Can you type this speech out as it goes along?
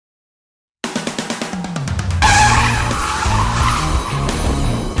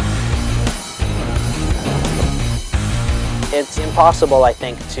impossible, I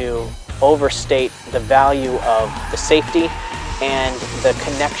think, to overstate the value of the safety and the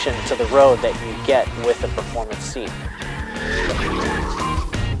connection to the road that you get with a performance seat.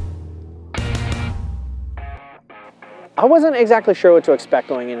 I wasn't exactly sure what to expect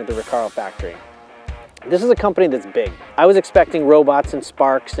going into the RECARO factory. This is a company that's big. I was expecting robots and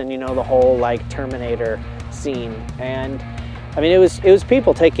sparks and, you know, the whole like Terminator scene. And I mean, it was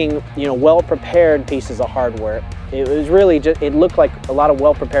people taking, you know, well-prepared pieces of hardware. It was really just, it looked like a lot of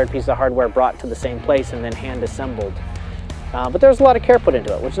well-prepared pieces of hardware brought to the same place and then hand assembled. But there's a lot of care put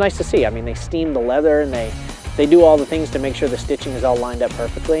into it, which is nice to see. I mean, they steam the leather and they do all the things to make sure the stitching is all lined up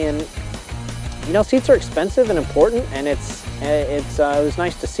perfectly. And you know, seats are expensive and important, and it was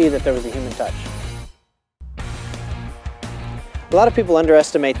nice to see that there was a human touch. A lot of people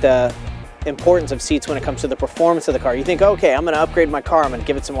underestimate the importance of seats when it comes to the performance of the car. You think, okay, I'm going to upgrade my car, I'm going to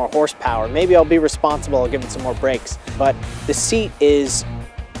give it some more horsepower, maybe I'll be responsible, I'll give it some more brakes. But the seat is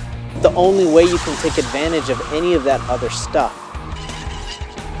the only way you can take advantage of any of that other stuff.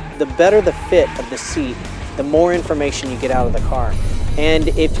 The better the fit of the seat, the more information you get out of the car. And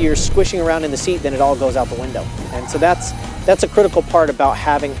if you're squishing around in the seat, then it all goes out the window. And so that's a critical part about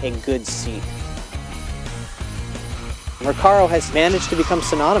having a good seat. RECARO has managed to become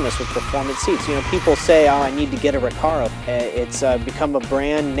synonymous with performance seats. You know, people say, oh, I need to get a RECARO. It's become a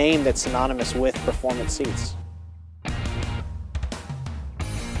brand name that's synonymous with performance seats.